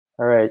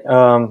All right.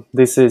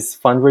 This is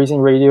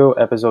Fundraising Radio,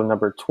 episode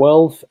number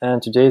 12.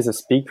 And today as a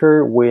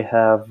speaker, we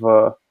have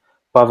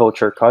Pavel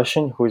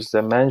Cherkashin, who is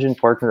the managing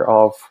partner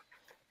of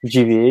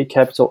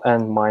GVA.capital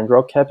and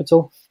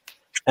Mindrock.capital.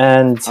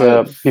 And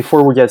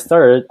before we get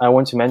started, I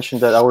want to mention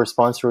that our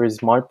sponsor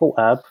is Multiple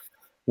App,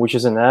 which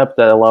is an app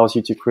that allows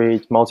you to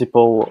create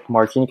multiple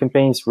marketing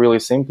campaigns really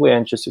simply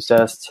and just to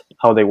test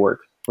how they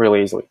work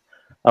really easily.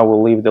 I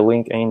will leave the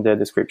link in the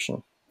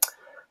description.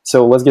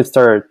 So let's get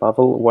started.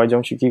 Pavel, why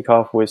don't you kick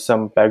off with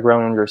some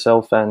background on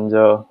yourself and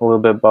a little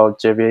bit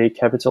about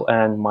GVA.capital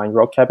and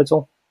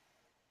Mindrock.capital?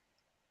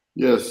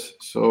 Yes,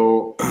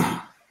 so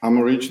I'm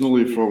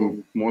originally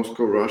from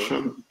Moscow,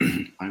 Russia.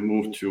 I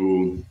moved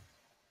to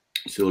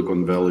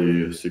Silicon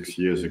Valley 6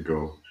 years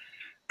ago.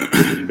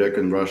 Back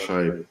in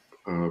Russia,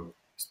 I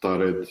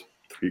started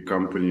 3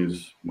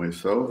 companies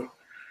myself.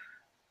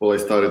 Well, I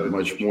started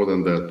much more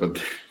than that, but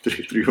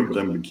three of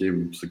them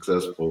became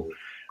successful.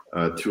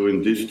 2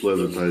 in digital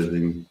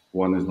advertising.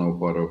 One is now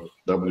part of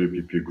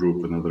WPP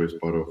Group, another is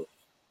part of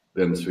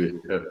Dance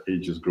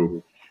Ages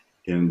Group.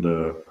 And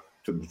the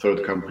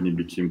third company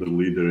became the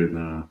leader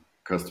in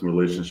customer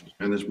relationship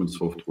management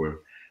software.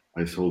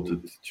 I sold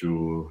it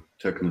to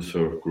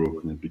TechnoServe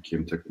Group, and it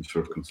became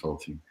TechnoServe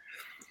Consulting.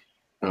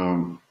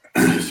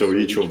 So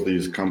each of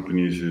these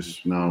companies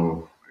is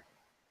now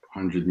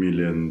 $100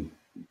 million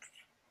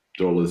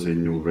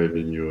annual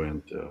revenue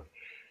and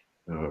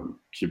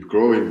keep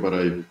growing. But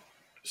I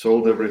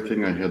sold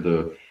everything. I had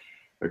a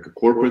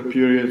corporate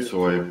period,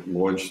 so I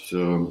launched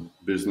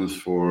business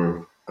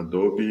for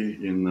Adobe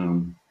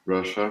in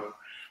Russia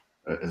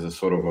as a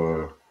sort of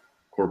a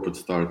corporate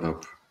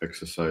startup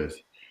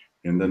exercise.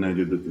 And then I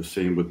did the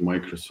same with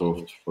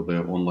Microsoft for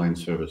their online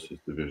services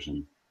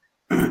division.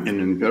 And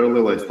in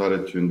parallel, I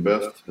started to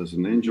invest as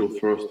an angel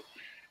first,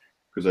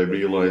 because I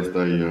realized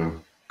I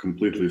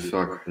completely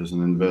suck as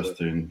an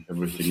investor in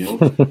everything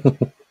else.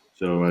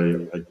 So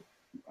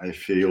I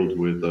failed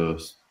with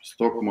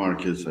stock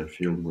markets, I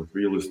failed with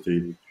real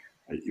estate,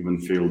 I even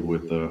failed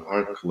with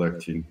art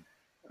collecting.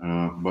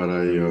 But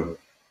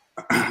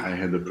I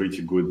had a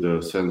pretty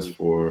good sense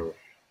for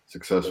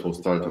successful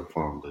startup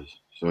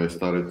founders. So I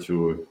started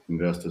to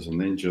invest as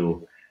an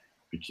angel,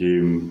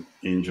 became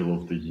Angel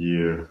of the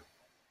Year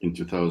in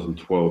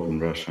 2012 in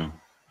Russia.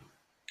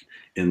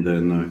 And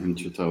then in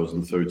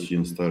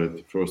 2013 started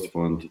the first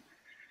fund.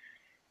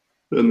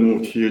 Then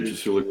moved here to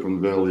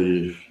Silicon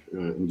Valley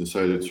and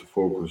decided to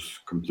focus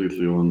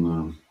completely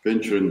on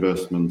venture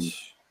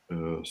investments.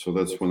 So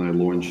that's when I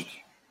launched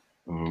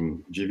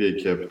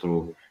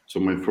GVA.capital. So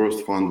my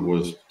first fund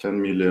was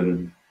 10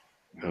 million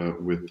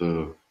with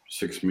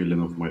 6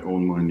 million of my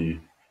own money.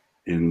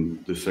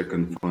 And the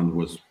second fund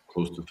was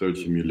close to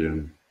 30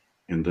 million.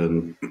 And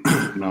then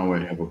now I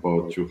have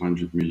about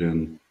 200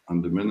 million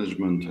under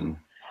management and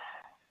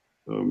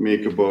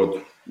make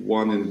about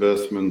one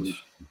investment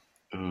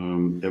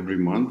every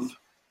month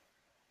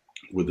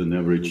with an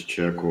average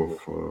check of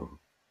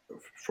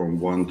from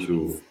 $1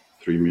 to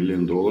 $3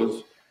 million.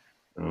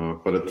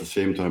 But at the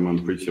same time,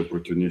 I'm pretty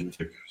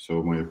opportunistic.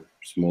 So my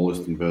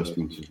smallest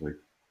investment is like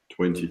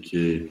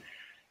 20K.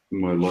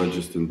 My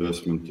largest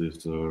investment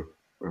is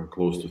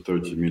close to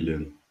 30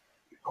 million.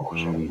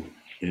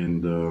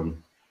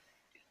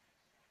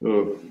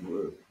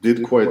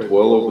 Did quite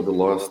well over the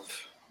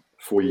last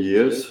 4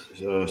 years.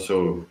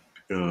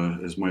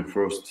 As my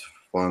first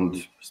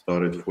fund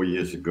started 4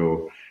 years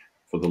ago,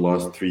 for the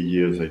last 3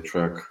 years, I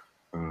track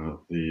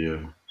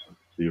the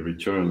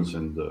returns,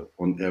 and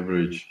on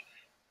average,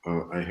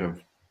 I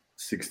have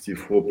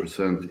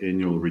 64%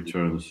 annual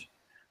returns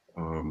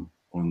on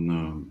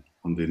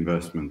the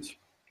investments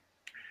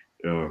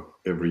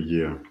every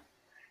year,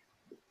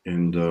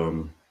 and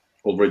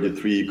already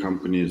 3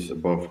 companies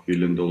above $1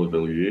 billion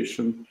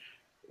valuation.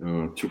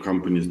 2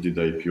 companies did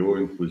IPO,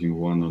 including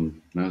one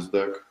on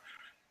NASDAQ.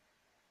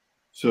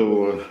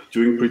 So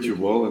doing pretty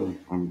well,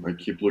 and I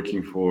keep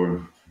looking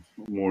for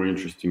more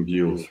interesting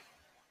deals.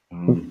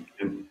 And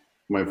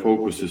my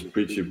focus is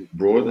pretty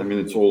broad. I mean,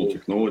 it's all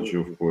technology,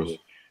 of course.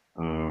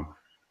 I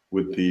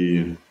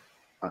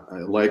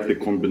like the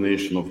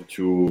combination of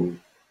two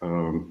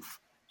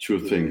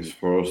things.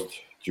 First,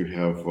 you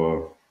have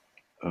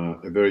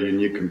a very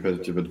unique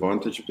competitive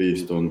advantage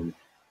based on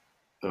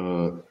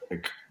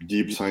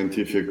deep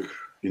scientific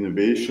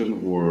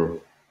innovation or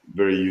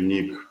very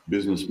unique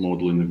business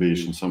model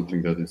innovation,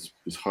 something that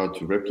is hard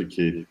to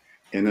replicate.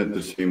 And at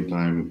the same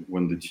time,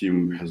 when the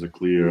team has a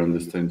clear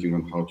understanding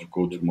on how to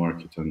go to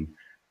market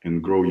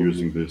and grow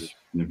using this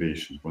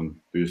innovation, when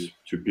these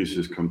 2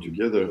 pieces come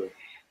together,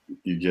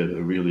 you get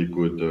a really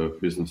good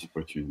business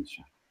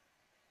opportunity.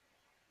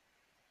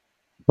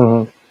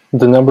 Mm-hmm.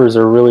 The numbers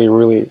are really,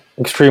 really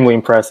extremely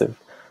impressive.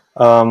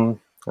 I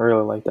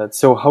really like that.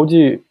 So how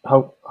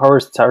are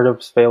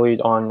startups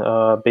valued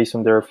on based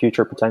on their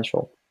future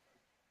potential?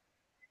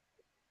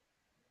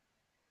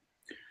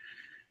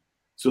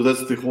 So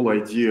that's the whole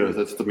idea.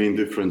 That's the main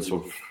difference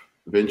of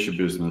venture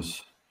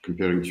business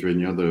comparing to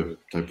any other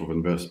type of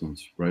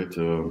investments, right?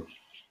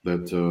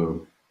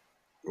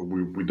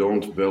 We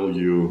don't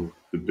value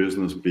the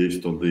business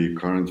based on the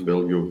current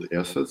value of the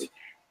assets,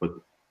 but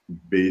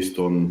based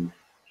on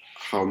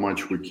how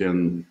much we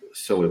can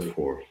sell it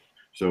for.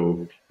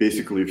 So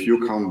basically, if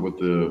you come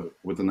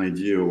with an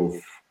idea of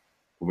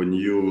a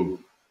new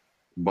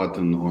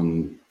button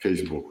on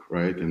Facebook,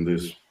 right, and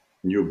this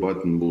new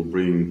button will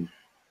bring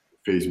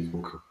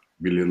Facebook $1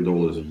 billion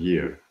a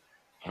year.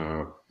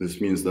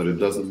 This means that it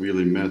doesn't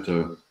really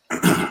matter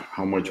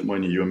how much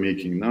money you're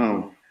making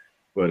now,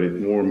 but it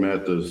more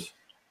matters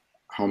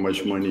how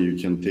much money you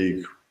can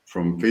take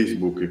from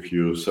Facebook if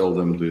you sell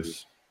them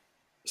this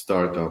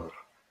startup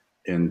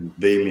and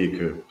they make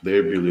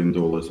their $1 billion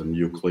and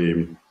you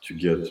claim to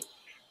get,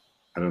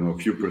 I don't know, a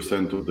few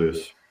percent of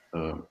this.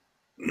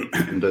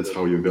 And that's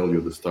how you value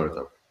the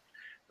startup.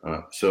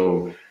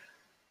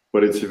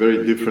 But it's a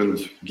very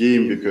different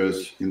game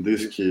because in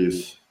this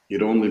case,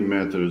 it only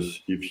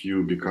matters if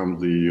you become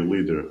the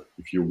leader,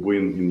 if you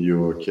win in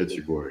your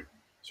category.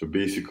 So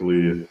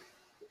basically,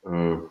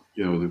 the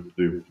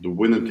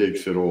winner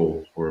takes it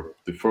all, or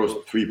the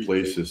first 3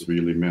 places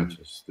really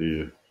matters.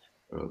 The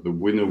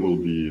winner will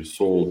be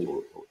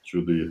sold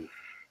to the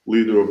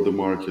leader of the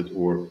market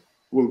or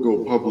will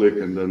go public,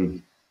 and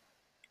then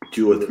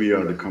 2 or 3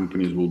 other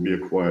companies will be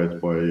acquired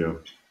by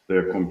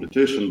their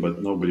competition,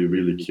 but nobody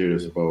really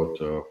cares about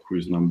who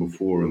is number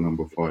 4 and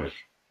number 5.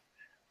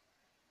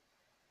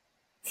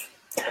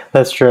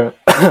 That's true.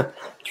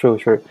 True.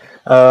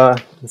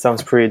 It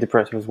sounds pretty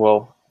depressive as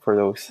well for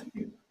those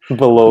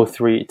below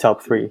 3,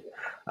 top 3.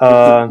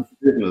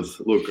 Business.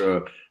 Look,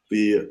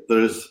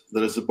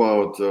 there's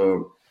about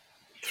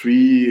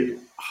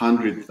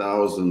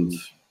 300,000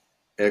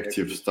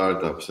 active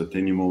startups at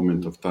any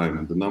moment of time,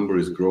 and the number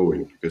is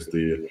growing because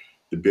the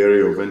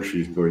barrier of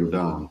entry is going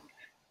down.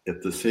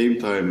 At the same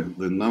time,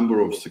 the number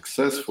of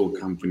successful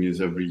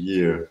companies every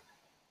year,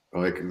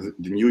 like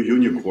the new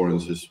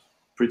unicorns, is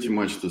pretty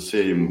much the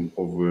same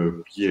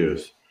over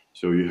years.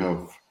 So you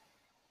have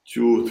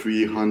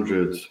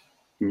 200-300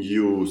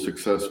 new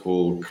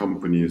successful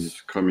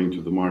companies coming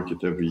to the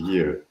market every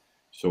year.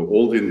 So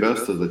all the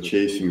investors are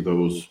chasing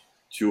those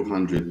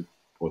 200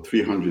 or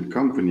 300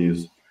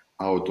 companies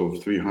out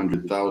of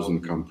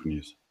 300,000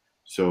 companies.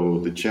 So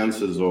the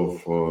chances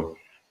of for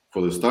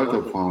the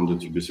startup founder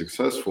to be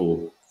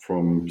successful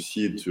from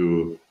seed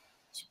to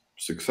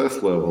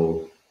success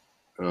level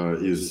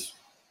is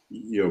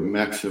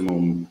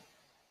maximum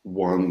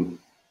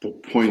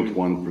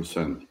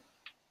 1.1%.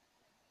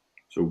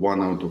 So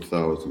 1 out of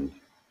 1,000,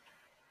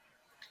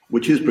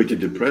 which is pretty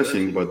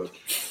depressing, but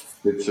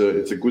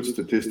it's a good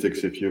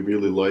statistics if you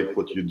really like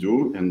what you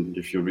do and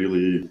if you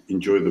really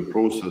enjoy the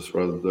process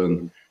rather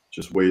than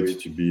just wait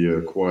to be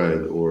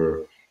acquired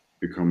or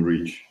become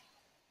rich.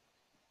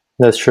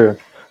 That's true.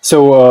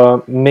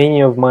 So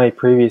many of my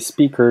previous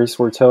speakers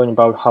were telling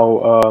about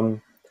how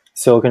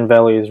Silicon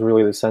Valley is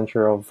really the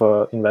center of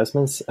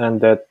investments, and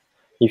that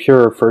if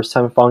you're a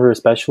first-time founder,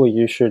 especially,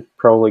 you should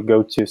probably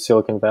go to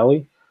Silicon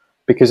Valley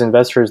because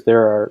investors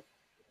there are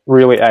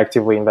really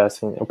actively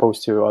investing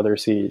opposed to other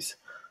cities.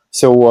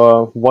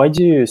 So why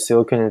do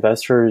Silicon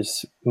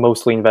investors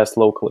mostly invest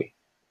locally?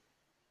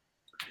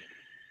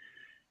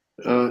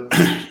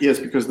 Yes,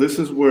 because this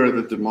is where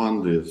the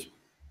demand is.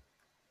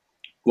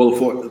 Well,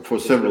 for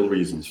several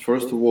reasons.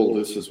 First of all,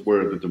 this is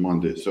where the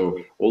demand is. So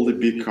all the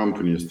big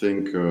companies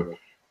think,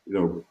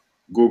 Google,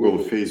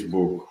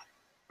 Facebook,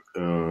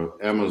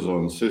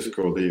 Amazon,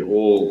 Cisco, they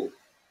all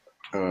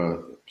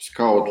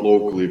scout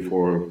locally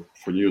for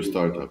new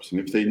startups. And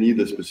if they need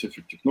a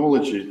specific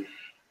technology,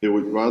 they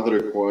would rather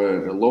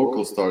acquire a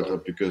local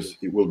startup because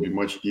it will be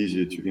much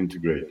easier to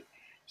integrate.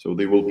 So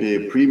they will pay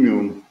a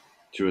premium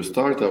to a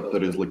startup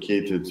that is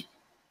located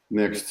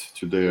next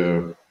to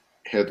their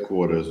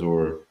headquarters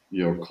or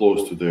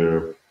close to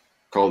their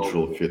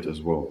cultural fit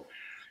as well.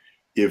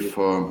 If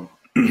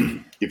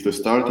if the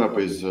startup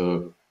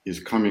is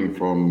coming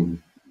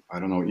from, I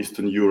don't know,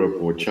 Eastern Europe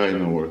or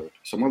China or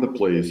some other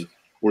place,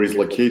 or is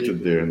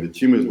located there and the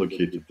team is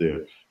located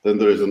there, then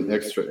there is an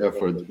extra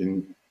effort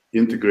in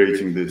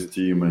integrating this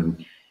team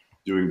and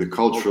doing the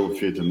cultural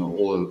fit and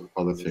all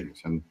other things.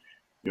 And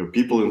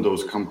people in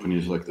those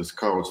companies, like the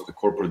scouts, the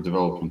corporate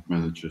development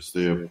managers,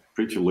 they are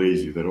pretty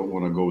lazy. They don't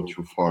want to go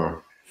too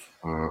far,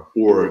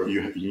 or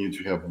you need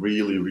to have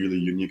really, really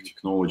unique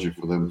technology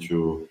for them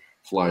to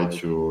fly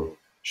to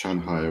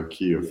Shanghai or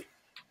Kiev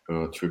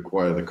to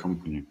acquire the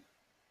company.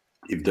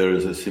 If there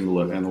is a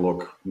similar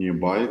analog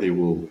nearby, they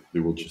will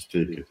just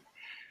take it.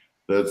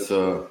 That's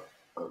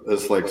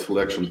like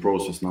selection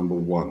process number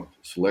 1.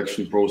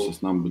 Selection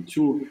process number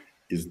 2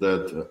 is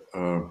that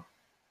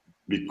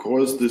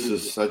because this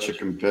is such a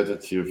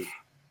competitive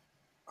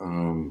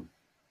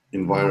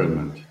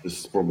environment, this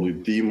is probably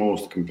the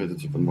most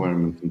competitive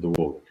environment in the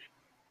world.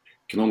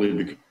 It can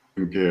only be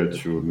compared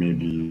to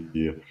maybe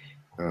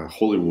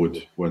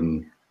Hollywood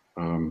when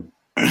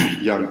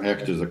young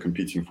actors are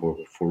competing for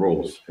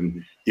roles,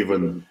 and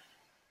even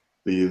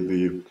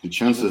the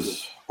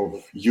chances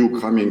of you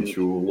coming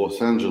to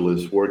Los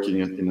Angeles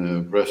working in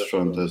a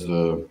restaurant as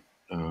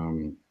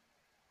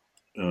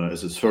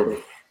a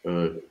serve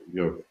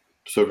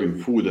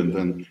serving food and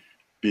then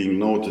being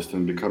noticed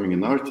and becoming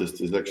an artist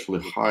is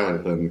actually higher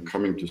than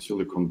coming to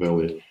Silicon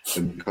Valley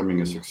and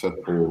becoming a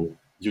successful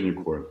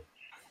unicorn.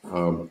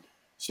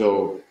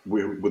 So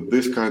with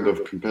this kind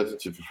of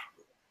competitive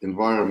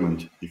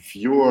environment, if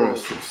you are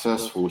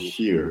successful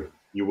here,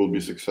 you will be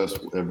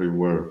successful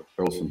everywhere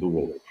else in the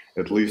world.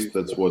 At least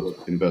that's what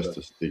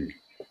investors think.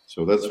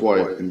 So that's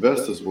why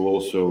investors will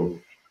also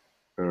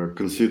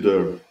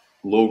consider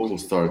local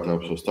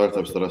startups or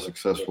startups that are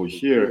successful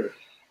here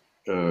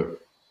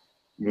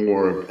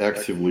more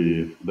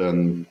actively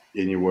than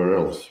anywhere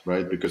else,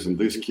 right? Because in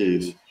this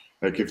case,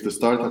 like if the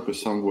startup is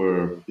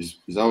somewhere is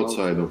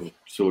outside of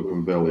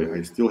Silicon Valley,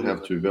 I still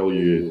have to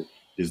evaluate: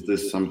 is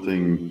this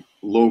something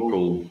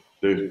local?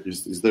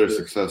 Is there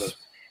success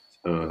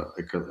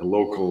like a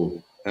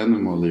local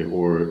anomaly,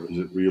 or is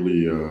it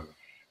really a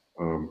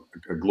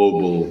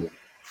global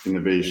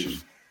innovation?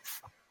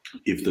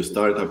 If the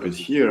startup is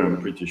here,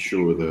 I'm pretty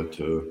sure that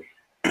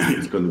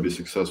it's going to be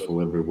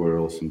successful everywhere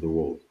else in the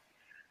world.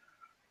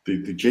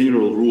 The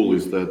general rule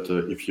is that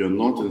if you're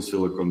not in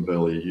Silicon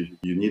Valley,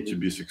 you need to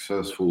be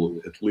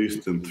successful at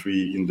least in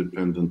 3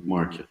 independent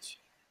markets.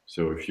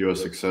 So if you are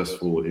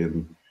successful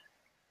in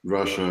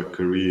Russia,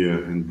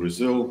 Korea, and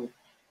Brazil,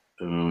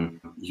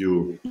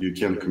 you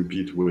can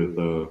compete with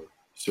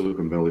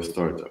Silicon Valley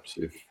startups.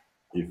 If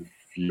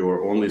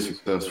you're only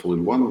successful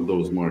in one of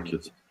those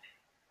markets,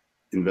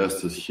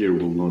 investors here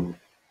will not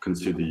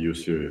consider you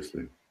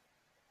seriously.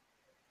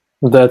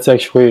 That's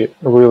actually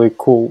a really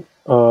cool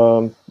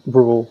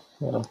rule.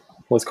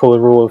 Let's call it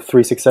rule of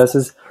 3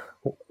 successes.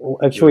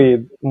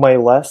 Actually, my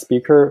last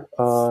speaker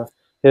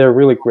he had a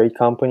really great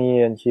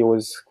company and he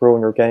was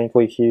growing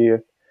organically. He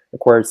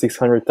acquired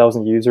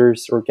 600,000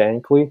 users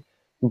organically,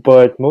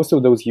 but most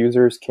of those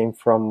users came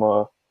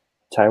from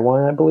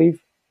Taiwan, I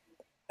believe.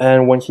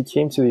 And when he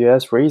came to the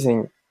US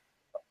raising,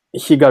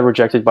 he got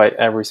rejected by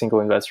every single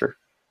investor.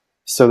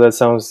 So that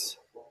sounds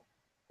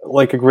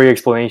like a great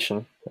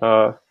explanation.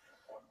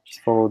 Just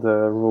follow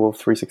the rule of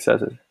 3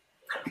 successes.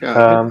 Yeah,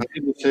 I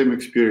had the same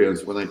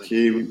experience when I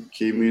came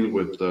in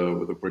with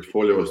a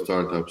portfolio of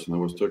startups, and I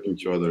was talking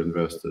to other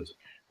investors,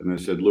 and I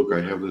said, "Look,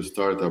 I have this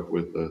startup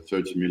with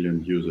 30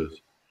 million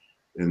users,"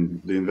 and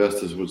the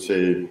investors would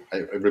say, I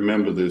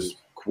remember this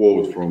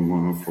quote from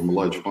a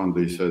large fund.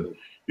 They said,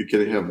 "You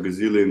can have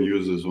gazillion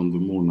users on the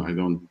moon. I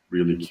don't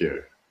really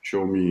care.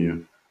 Show me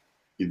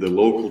either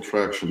local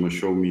traction or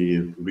show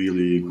me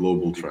really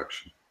global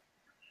traction."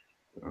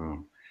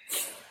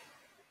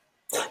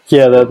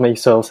 Yeah, that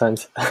makes total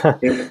sense.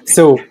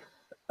 So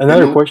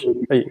another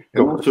question. Hey,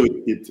 And go. also,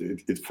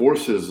 it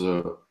forces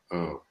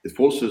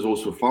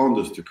also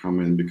founders to come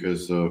in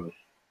because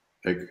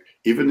like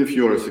even if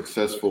you are a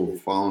successful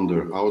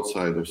founder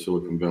outside of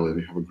Silicon Valley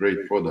and you have a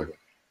great product,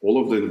 all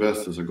of the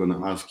investors are going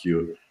to ask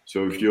you.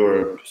 So if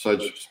you're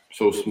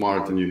so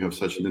smart and you have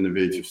such an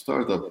innovative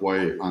startup,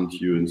 why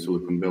aren't you in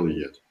Silicon Valley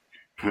yet?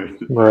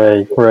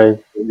 Right.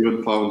 Right.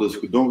 Even founders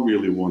who don't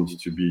really want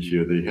to be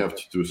here, they have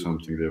to do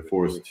something. They're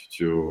forced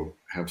to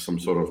have some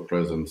sort of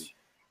presence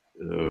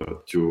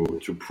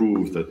to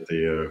prove that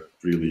they are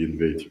really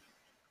innovative.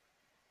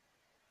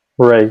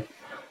 Right.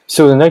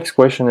 So the next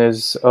question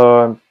is,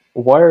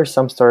 why are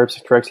some startups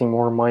attracting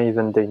more money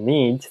than they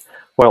need,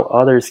 while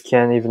others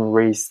can't even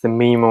raise the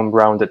minimum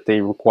round that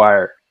they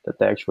require, that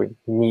they actually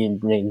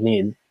need?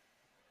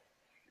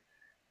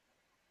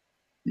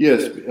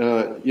 Yes,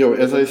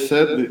 as I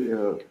said,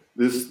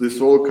 this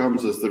all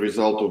comes as the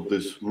result of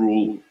this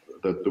rule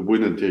that the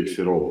winner takes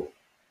it all,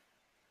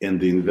 and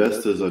the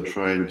investors are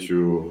trying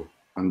to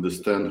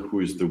understand who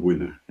is the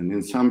winner. And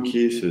in some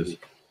cases,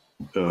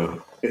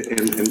 and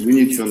we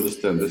need to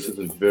understand this is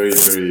a very,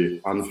 very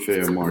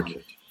unfair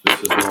market.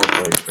 This is not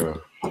like a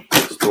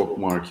stock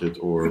market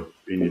or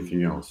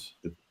anything else.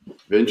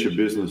 Venture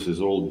business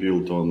is all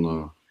built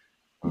on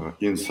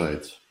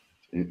insights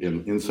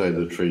and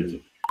insider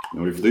trading.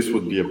 If this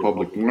would be a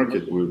public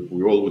market,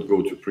 we all would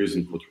go to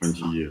prison for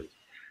 20 years.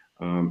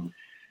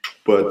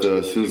 But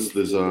since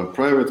these are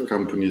private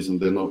companies and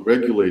they're not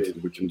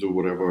regulated, we can do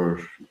whatever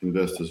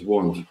investors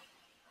want.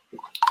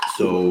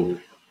 So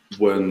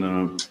when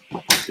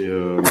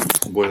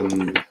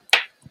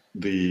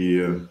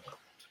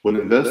when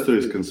investor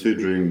is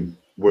considering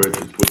where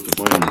to put the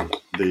money,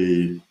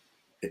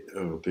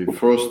 they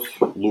first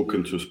look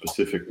into a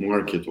specific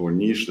market or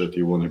niche that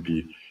they want to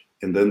be,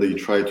 and then they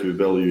try to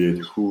evaluate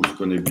who's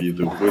going to be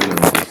the winner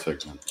of the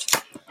segment.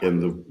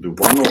 And the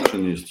one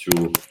option is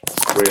to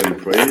spray and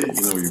pray.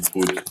 You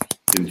put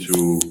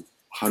into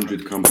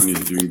 100 companies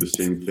doing the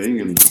same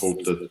thing and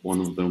hope that one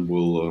of them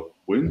will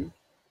win.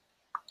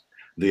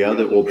 The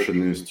other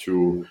option is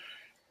to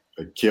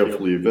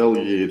carefully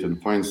evaluate and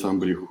find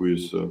somebody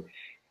who's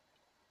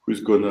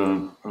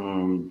gonna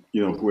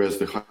who has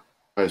the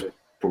highest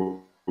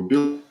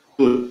probability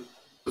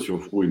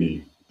of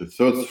winning. The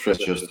third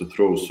strategy is just to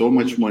throw so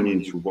much money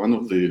into one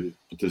of the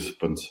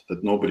participants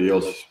that nobody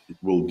else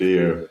will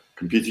dare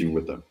competing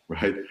with them,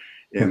 right?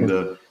 And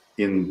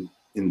in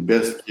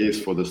best case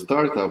for the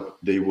startup,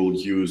 they will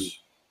use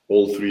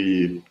all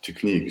 3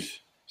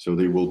 techniques. So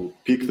they will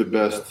pick the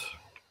best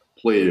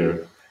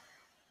player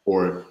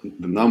or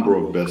the number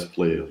of best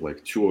players,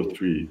 like 2 or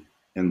 3,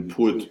 and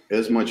put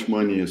as much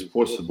money as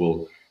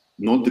possible,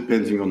 not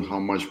depending on how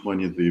much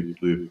money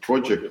the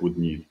project would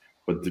need,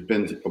 but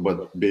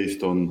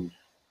based on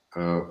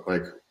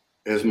like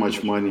as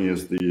much money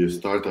as the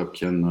startup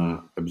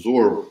can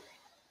absorb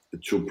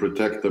to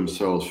protect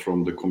themselves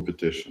from the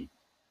competition.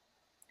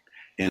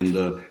 And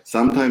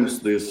sometimes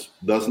this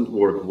doesn't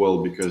work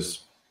well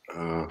because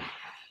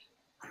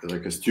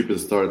like a stupid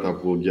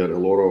startup will get a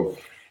lot of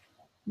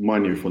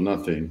money for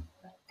nothing.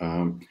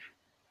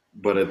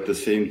 But at the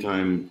same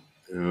time,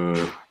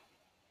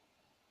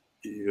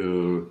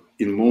 in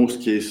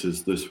most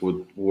cases, this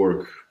would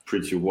work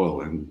pretty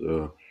well. And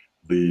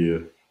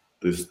the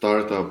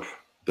startup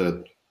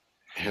that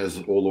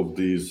has all of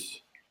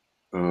these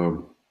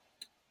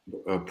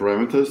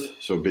parameters,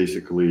 so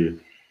basically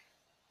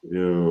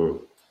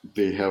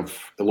they have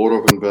a lot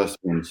of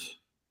investments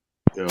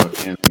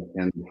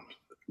and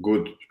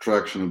good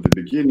traction at the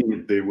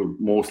beginning, they would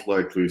most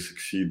likely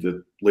succeed at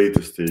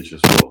later stage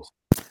as well.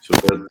 So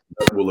that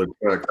will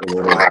attract a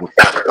lot of.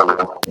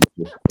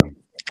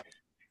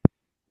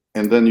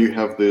 And then you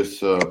have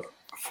this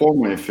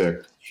FOMO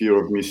effect, fear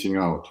of missing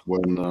out,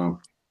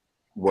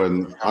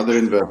 when other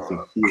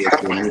investors see that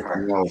you're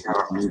missing out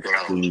on an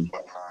interesting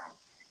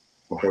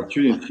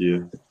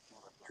opportunity,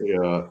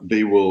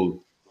 they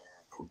will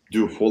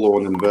do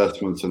follow-on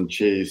investments and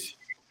chase.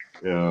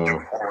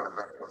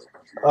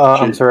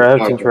 I'm sorry, I have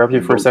to Startups interrupt you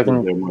and for a don't take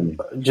second. their money.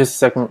 Just a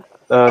second.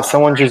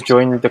 Someone just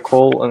joined the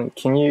call, and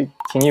can you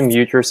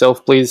mute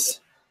yourself, please?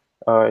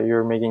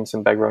 You're making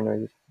some background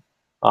noise.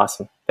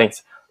 Awesome,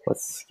 thanks.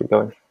 Let's keep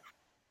going.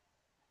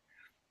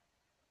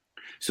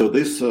 So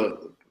this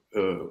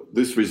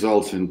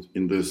results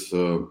in this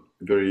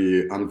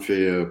very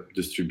unfair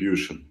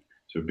distribution.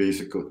 So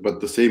basically,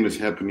 but the same is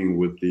happening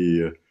with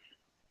the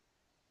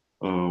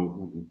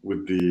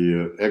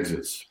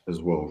exits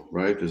as well,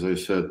 right? As I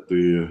said,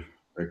 the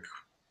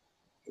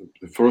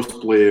first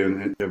player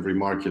in every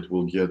market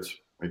will get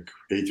like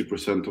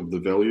 80% of the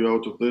value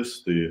out of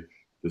this. The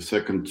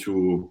second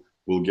two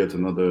will get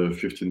another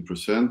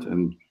 15%,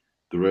 and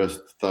the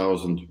rest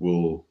 1,000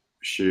 will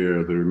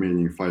share the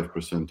remaining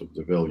 5% of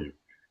the value.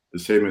 The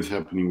same is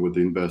happening with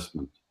the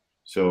investment.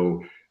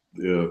 So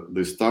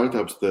the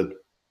startups that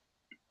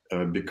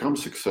become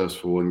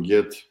successful and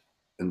get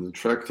and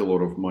attract a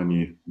lot of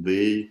money,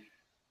 they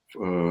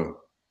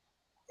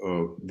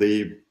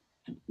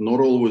not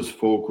always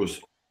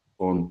focus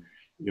on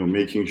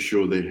making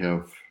sure they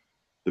have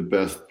the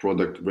best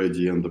product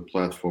ready and the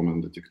platform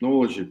and the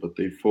technology, but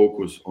they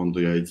focus on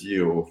the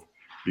idea of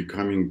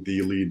becoming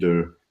the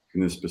leader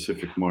in a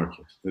specific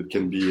market. It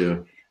can be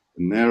a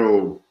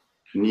narrow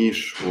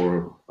niche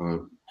or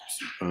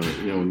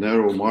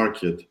narrow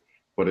market,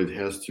 but it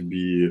has to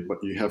be.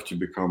 But you have to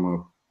become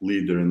a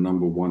leader and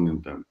number one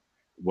in them.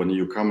 When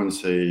you come and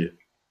say,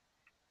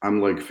 I'm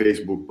like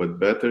Facebook, but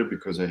better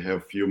because I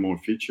have few more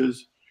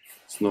features,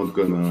 it's not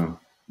gonna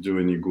do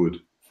any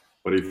good.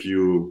 But if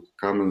you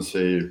come and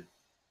say,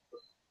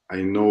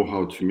 I know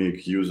how to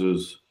make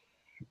users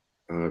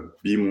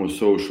be more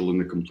social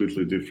in a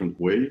completely different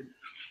way,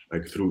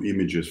 like through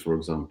images, for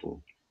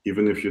example,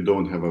 even if you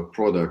don't have a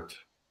product,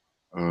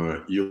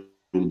 you'll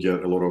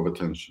get a lot of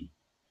attention.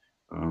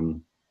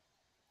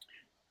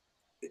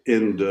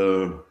 And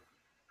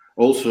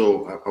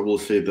also, I will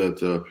say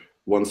that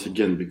once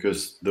again,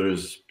 because there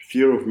is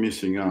fear of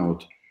missing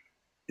out,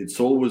 it's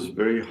always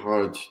very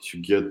hard to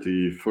get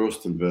the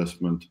first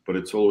investment, but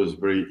it's always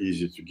very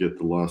easy to get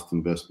the last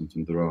investment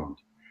in the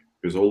round,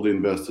 because all the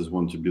investors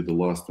want to be the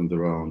last in the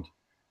round.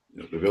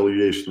 The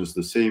valuation is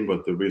the same,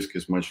 but the risk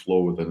is much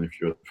lower than if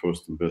you're the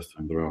first investor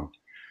in the round.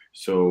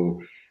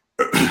 So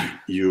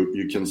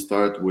you can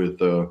start with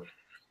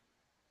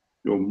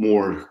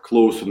more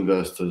close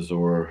investors,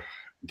 or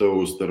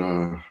those that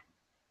are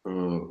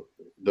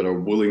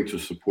willing to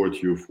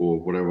support you for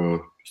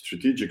whatever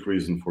strategic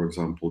reason, for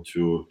example,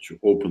 to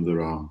open the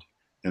round,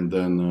 and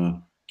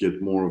then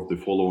get more of the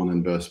follow-on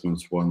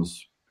investments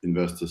once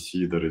investors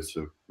see that it's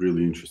a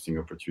really interesting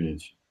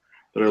opportunity.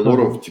 There are a lot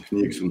of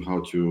techniques on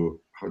how to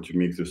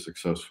make this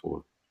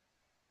successful.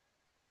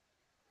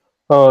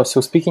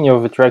 So speaking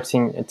of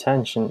attracting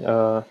attention,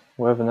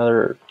 we have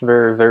another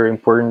very, very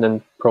important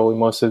and probably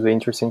most of the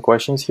interesting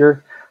questions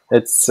here.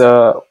 It's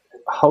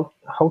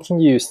how can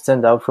you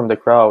stand out from the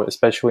crowd,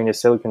 especially in the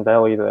Silicon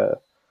Valley, the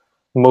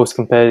most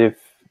competitive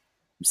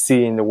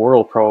city in the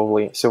world,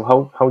 probably. So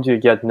how do you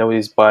get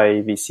noticed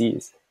by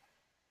VCs?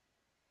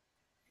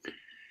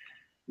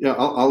 Yeah,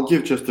 I'll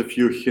give just a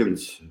few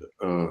hints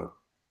to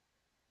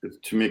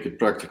make it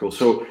practical.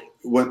 So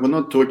we're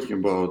not talking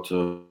about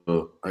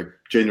like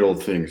general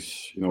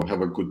things,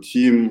 have a good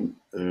team,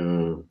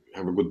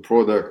 have a good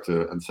product,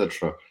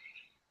 etc.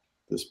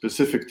 The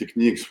specific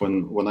techniques,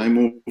 when I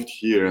moved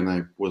here and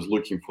I was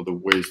looking for the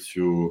ways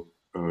to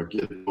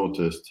get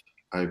noticed,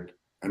 I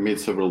made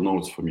several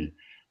notes for me.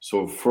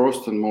 So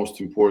first and most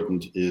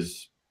important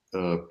is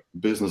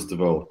business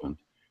development.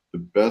 The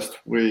best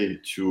way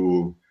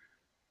to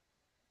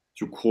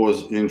to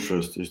cause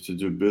interest is to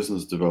do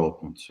business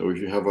development. So if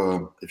you have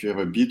a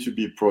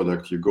B2B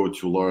product, you go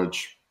to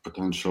large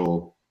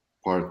potential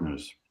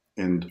partners,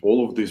 and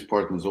all of these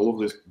partners, all of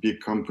these big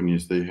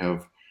companies, they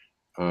have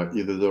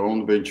either their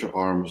own venture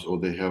arms or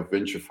they have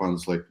venture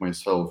funds like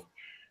myself,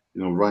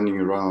 running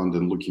around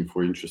and looking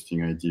for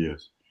interesting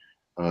ideas.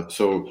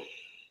 So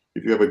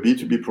if you have a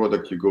B2B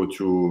product, you go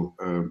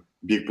to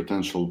big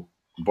potential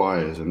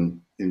buyers,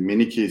 and in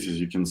many cases,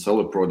 you can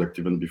sell a product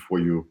even before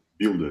you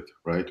build it,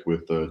 right?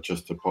 With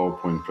just a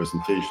PowerPoint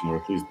presentation, or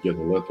at least get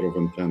a letter of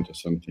intent or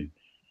something.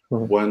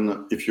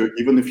 Even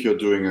if you're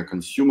doing a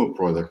consumer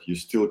product, you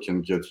still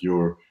can get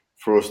your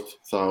first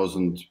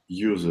 1,000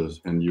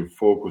 users, and you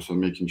focus on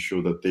making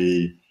sure that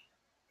they,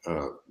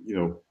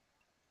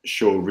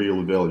 show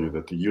real value,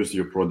 that they use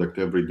your product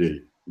every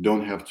day. You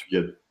don't have to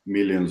get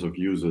millions of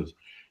users.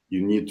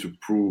 You need to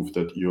prove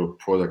that your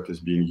product is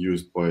being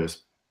used by a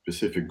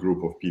specific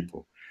group of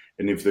people.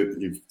 And if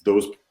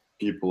those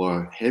people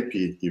are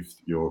happy, if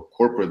your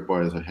corporate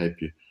buyers are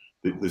happy,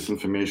 this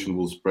information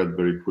will spread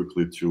very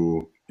quickly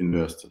to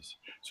investors.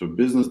 So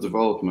business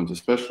development,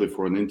 especially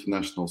for an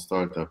international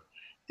startup,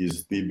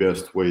 is the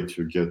best way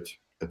to get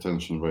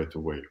attention right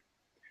away.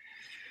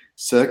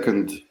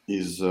 Second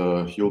is,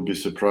 you'll be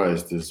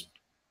surprised, is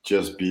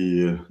just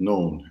be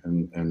known,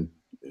 and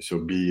so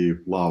be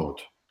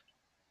loud,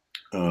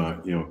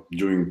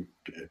 doing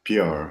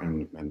PR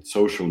and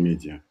social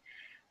media.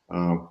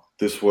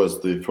 This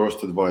was the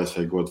first advice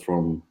I got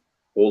from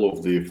all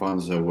of the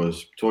funds I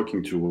was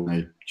talking to when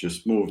I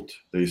just moved.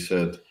 They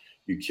said,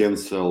 you can't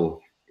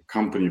sell a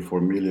company for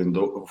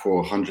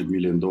 $100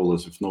 million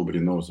if nobody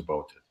knows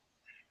about it.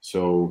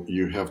 So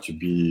you have to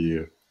be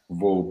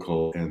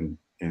vocal and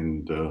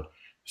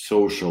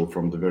social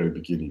from the very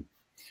beginning.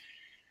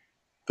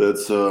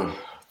 That's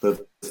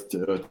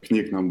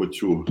technique number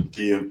two.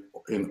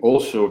 And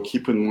also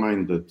keep in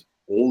mind that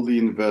all the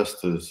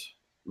investors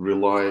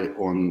rely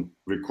on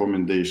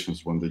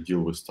recommendations when they deal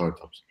with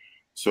startups.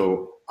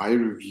 So I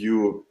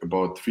review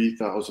about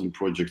 3,000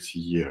 projects a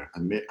year,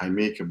 and I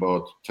make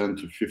about 10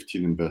 to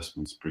 15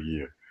 investments per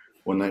year.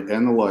 When I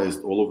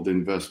analyzed all of the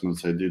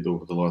investments I did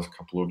over the last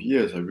couple of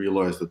years, I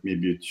realized that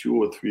maybe 2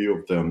 or 3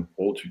 of them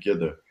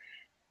altogether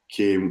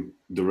came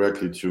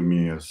directly to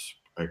me as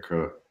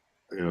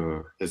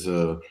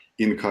a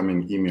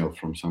incoming email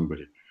from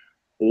somebody.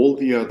 All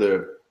the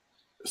other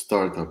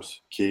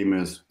startups came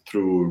as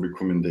through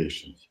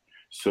recommendations.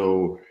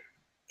 So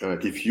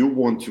if you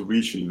want to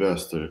reach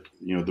investor,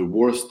 the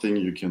worst thing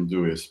you can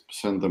do is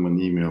send them an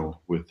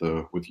email with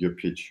your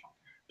pitch.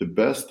 The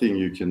best thing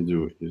you can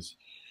do is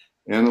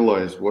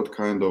analyze what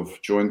kind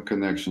of joint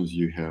connections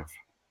you have,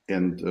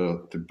 and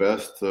the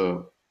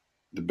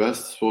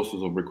best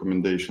sources of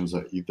recommendations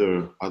are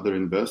either other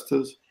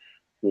investors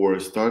or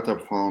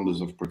startup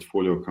founders of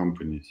portfolio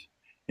companies.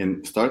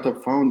 And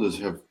startup founders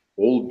have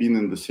all been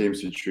in the same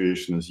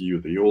situation as you.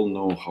 They all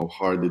know how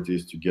hard it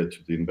is to get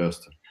to the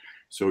investor.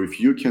 So if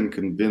you can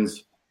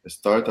convince a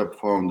startup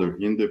founder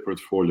in their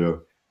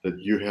portfolio that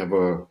you have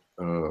a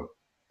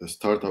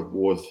startup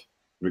worth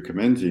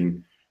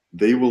recommending,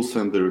 they will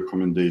send the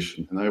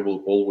recommendation, and I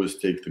will always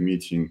take the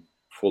meeting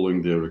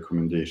following their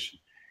recommendation.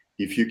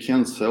 If you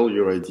can't sell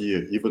your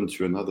idea even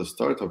to another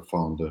startup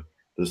founder,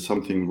 there's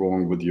something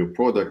wrong with your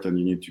product, and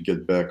you need to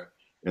get back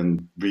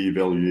and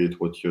reevaluate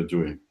what you're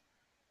doing.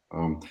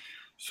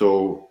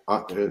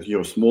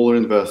 Smaller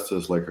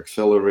investors like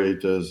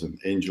accelerators and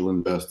angel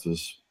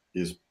investors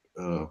is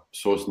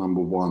source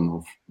number one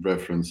of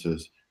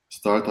references.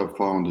 Startup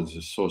founders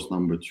is source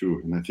number two,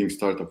 and I think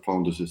startup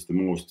founders is the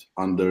most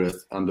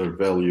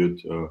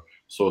undervalued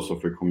source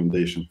of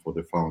recommendation for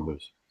the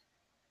founders.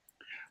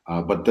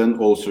 But then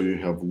also you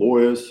have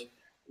lawyers.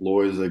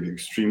 Lawyers are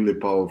extremely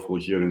powerful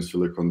here in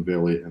Silicon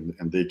Valley,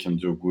 and they can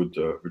do good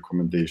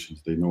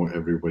recommendations. They know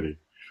everybody.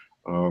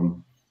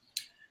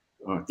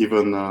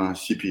 Even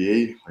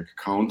CPA, like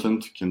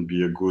accountant, can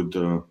be a good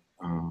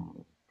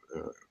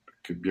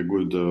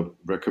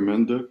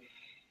recommender.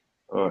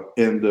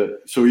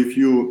 So if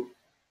you,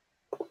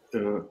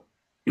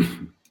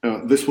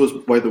 this was,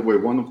 by the way,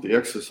 one of the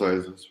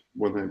exercises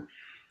when I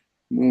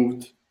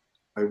moved.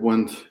 I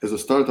went, as a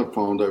startup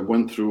founder, I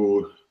went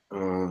through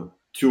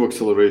 2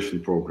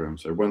 acceleration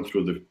programs. I went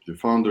through the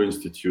Founder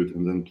Institute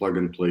and then Plug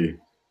and Play,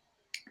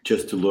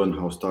 just to learn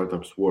how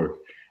startups work.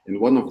 And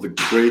one of the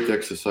great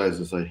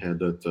exercises I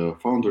had at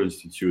Founder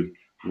Institute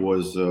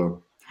was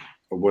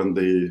when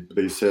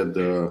they said,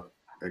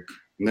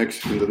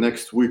 in the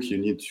next week, you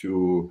need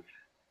to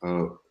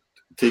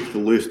take the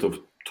list of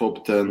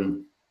top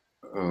 10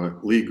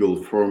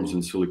 legal firms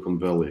in Silicon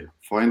Valley,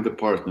 find the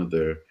partner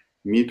there,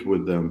 meet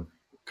with them,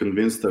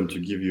 convince them to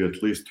give you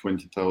at least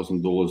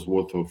 $20,000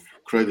 worth of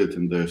credit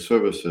in their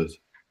services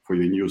for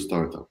your new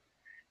startup.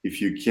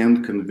 If you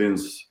can't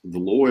convince the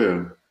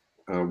lawyer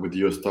with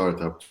your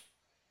startup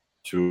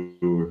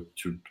to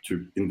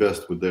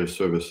invest with their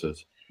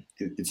services,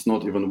 it's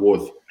not even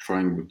worth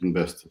trying with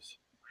investors.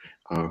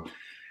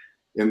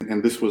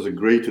 And this was a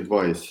great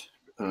advice,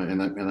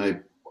 and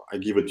I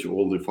give it to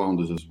all the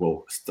founders as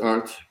well.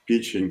 Start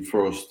pitching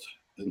first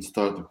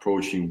start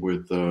approaching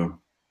with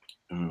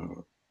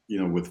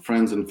with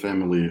friends and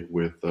family,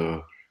 with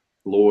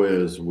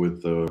lawyers,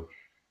 with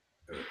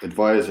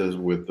advisors,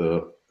 with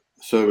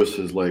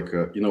services like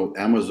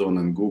Amazon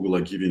and Google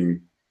are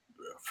giving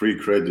free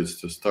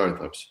credits to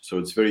startups, so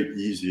it's very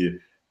easy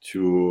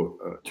to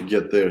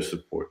get their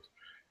support,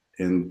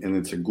 and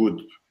it's a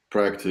good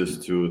practice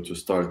to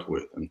start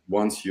with. And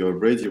once you're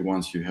ready,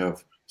 once you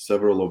have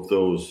several of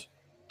those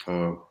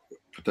uh,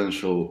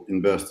 potential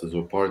investors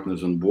or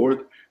partners on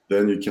board,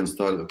 then you can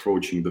start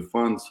approaching the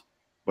funds.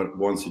 But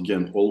once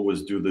again,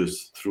 always do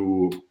this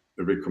through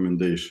a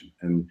recommendation,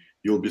 and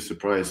you'll be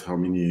surprised how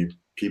many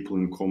people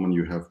in common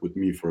you have with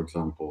me, for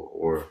example,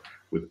 or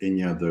with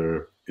any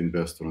other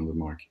investor on the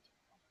market.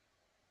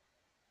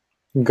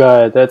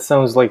 Got it. That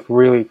sounds like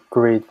really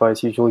great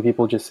advice. Usually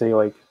people just say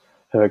like,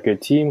 have a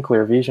good team,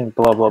 clear vision,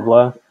 blah blah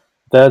blah.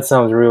 That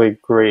sounds really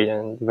great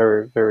and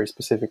very very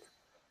specific.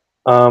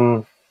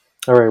 Um,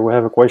 all right, we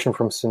have a question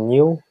from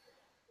Sunil.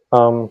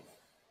 Um,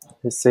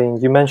 he's saying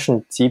you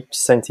mentioned deep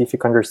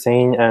scientific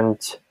understanding and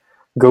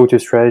go-to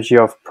strategy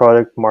of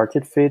product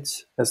market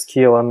fit as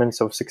key elements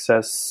of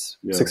Yeah.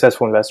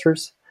 successful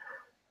investors.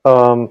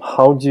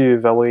 How do you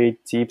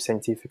evaluate deep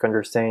scientific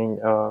understanding?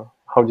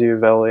 How do you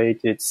evaluate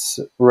its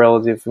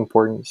relative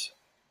importance?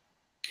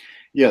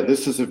 Yeah,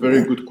 this is a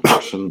very good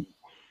question.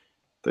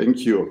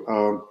 Thank you.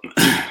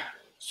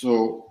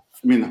 So,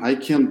 I mean, I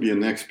can't be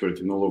an expert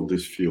in all of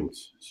these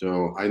fields.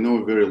 So I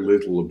know very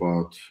little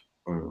about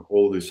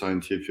all the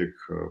scientific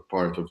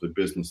part of the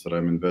business that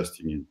I'm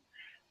investing in.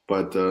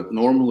 But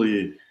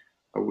normally,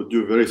 I would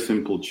do a very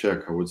simple check.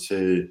 I would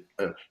say,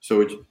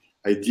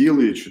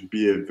 ideally, it should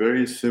be a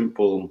very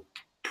simple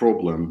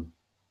problem,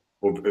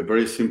 or a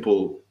very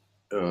simple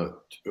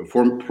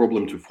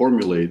problem to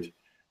formulate,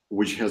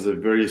 which has a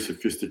very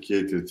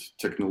sophisticated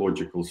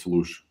technological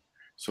solution.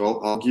 So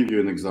I'll give you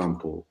an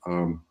example.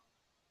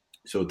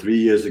 So 3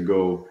 years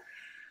ago,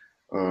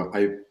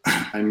 I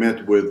I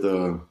met with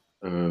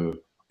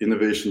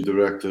innovation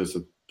directors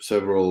at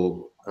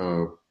several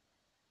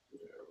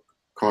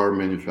car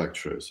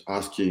manufacturers,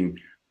 asking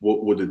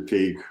what would it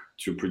take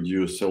to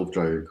produce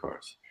self-driving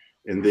cars,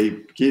 and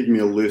they gave me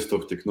a list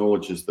of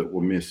technologies that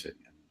were missing.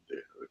 And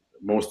the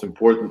most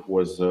important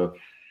was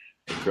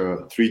like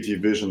a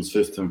 3D vision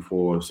system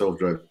for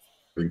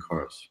self-driving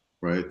cars,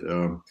 right?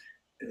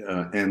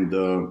 And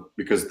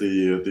because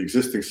the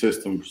existing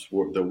systems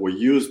that were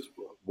used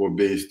were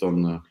based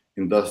on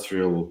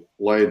industrial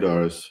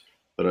lidars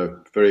that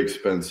are very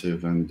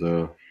expensive and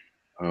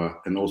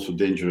also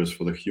dangerous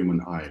for the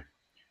human eye.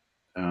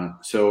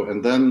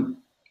 And then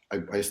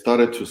I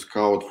started to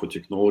scout for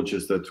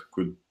technologies that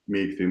could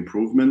make the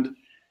improvement,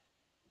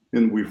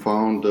 and we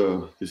found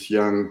this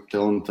young,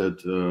 talented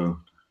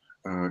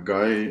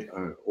guy,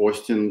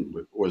 Austin.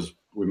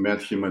 We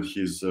met him at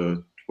his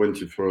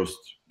 21st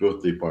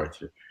birthday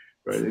party,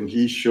 right? And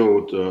he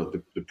showed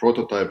the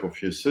prototype of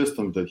his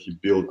system that he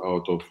built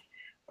out of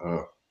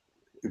uh,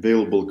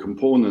 available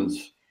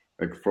components,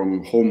 like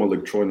from home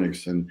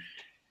electronics, and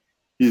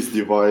his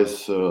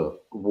device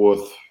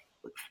worth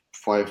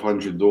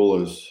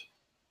 $500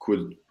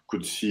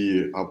 could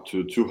see up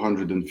to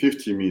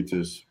 250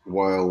 meters,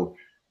 while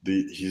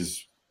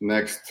his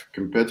next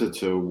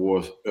competitor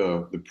was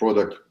the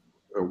product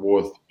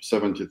worth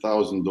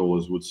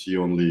 $70,000 would see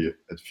only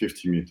at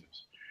 50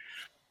 meters.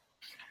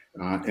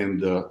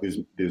 And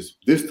this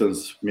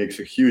distance makes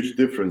a huge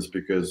difference,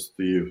 because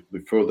the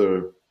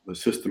further the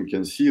system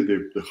can see,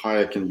 the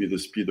higher can be the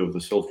speed of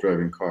the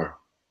self-driving car.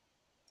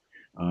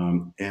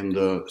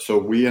 So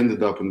we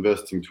ended up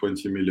investing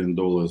 $20 million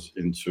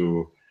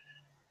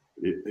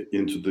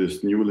into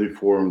this newly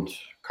formed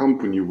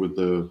company with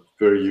a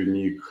very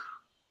unique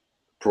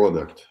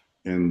product.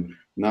 And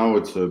now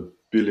it's a $1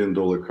 billion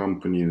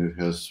company, and it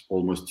has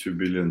almost $2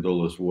 billion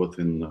worth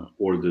in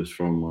orders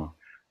from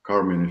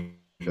car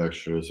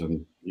manufacturers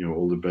and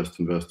all the best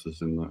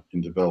investors in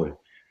the valley.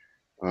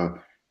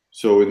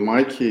 So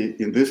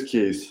in this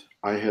case,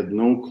 I had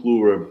no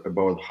clue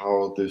about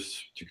how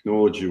this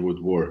technology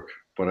would work,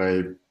 but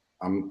I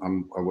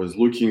was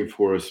looking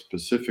for a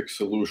specific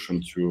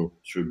solution to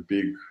a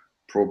big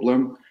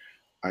problem.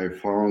 I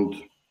found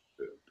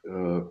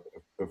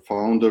a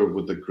founder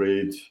with a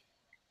great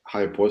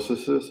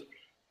hypothesis.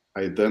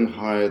 I then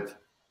hired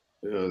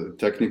a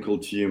technical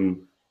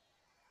team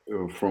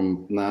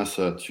from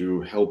NASA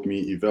to help me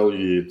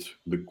evaluate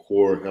the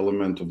core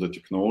element of the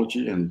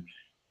technology and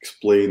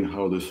explain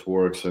how this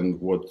works and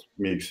what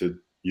makes it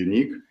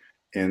unique.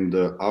 And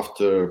uh,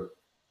 after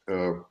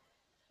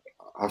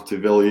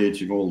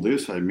evaluating all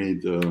this, I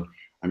made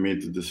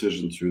the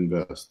decision to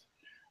invest.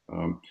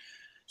 Um,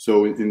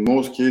 so in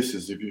most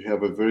cases, if you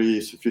have a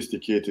very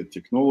sophisticated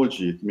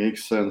technology, it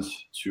makes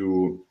sense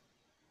to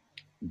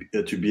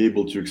be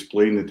able to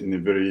explain it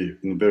in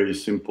very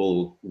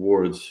simple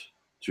words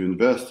to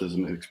investors,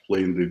 and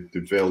explain the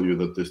value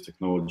that this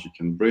technology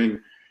can bring,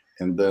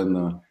 and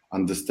then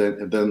understand.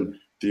 And then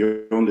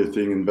the only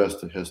thing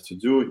investor has to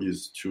do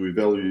is to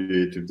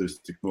evaluate if this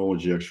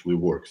technology actually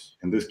works,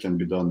 and this can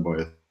be done by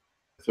a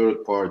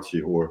third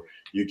party, or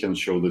you can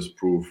show this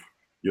proof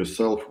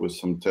yourself with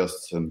some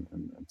tests and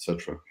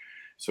etc.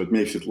 So it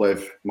makes it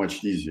life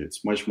much easier.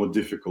 It's much more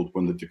difficult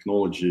when the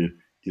technology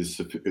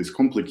is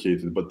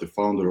complicated, but the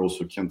founder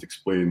also can't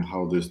explain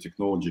how this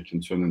technology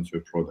can turn into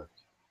a product.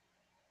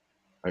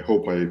 I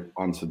hope I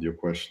answered your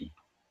question.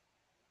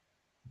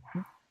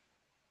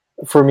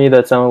 For me,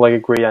 that sounded like a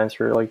great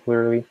answer, like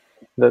literally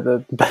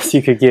the best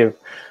you could give.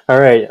 All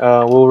right,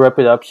 we'll wrap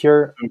it up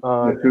here.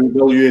 To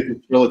evaluate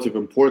its relative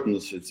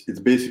importance, it's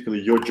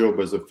basically your job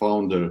as a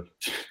founder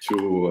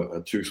to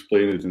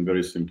explain it in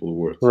very simple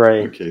words.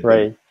 Right, Okay,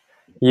 right.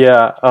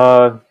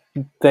 Yeah,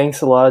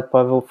 thanks a lot,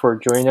 Pavel, for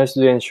joining us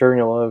today and sharing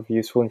a lot of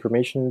useful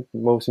information.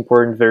 Most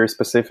important, very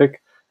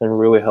specific and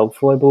really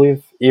helpful, I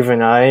believe.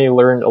 Even I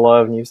learned a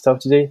lot of new stuff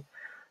today.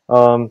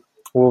 Um,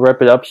 we'll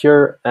wrap it up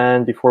here.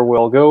 And before we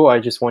all go, I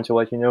just want to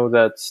let you know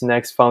that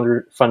next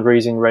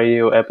fundraising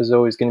radio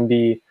episode is going to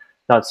be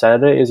not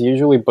Saturday as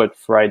usually, but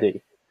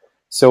Friday.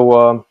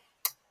 So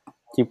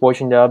keep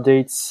watching the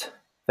updates.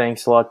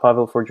 Thanks a lot,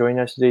 Pavel, for joining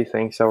us today.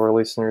 Thanks, our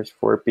listeners,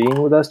 for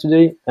being with us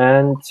today.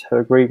 And have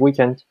a great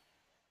weekend.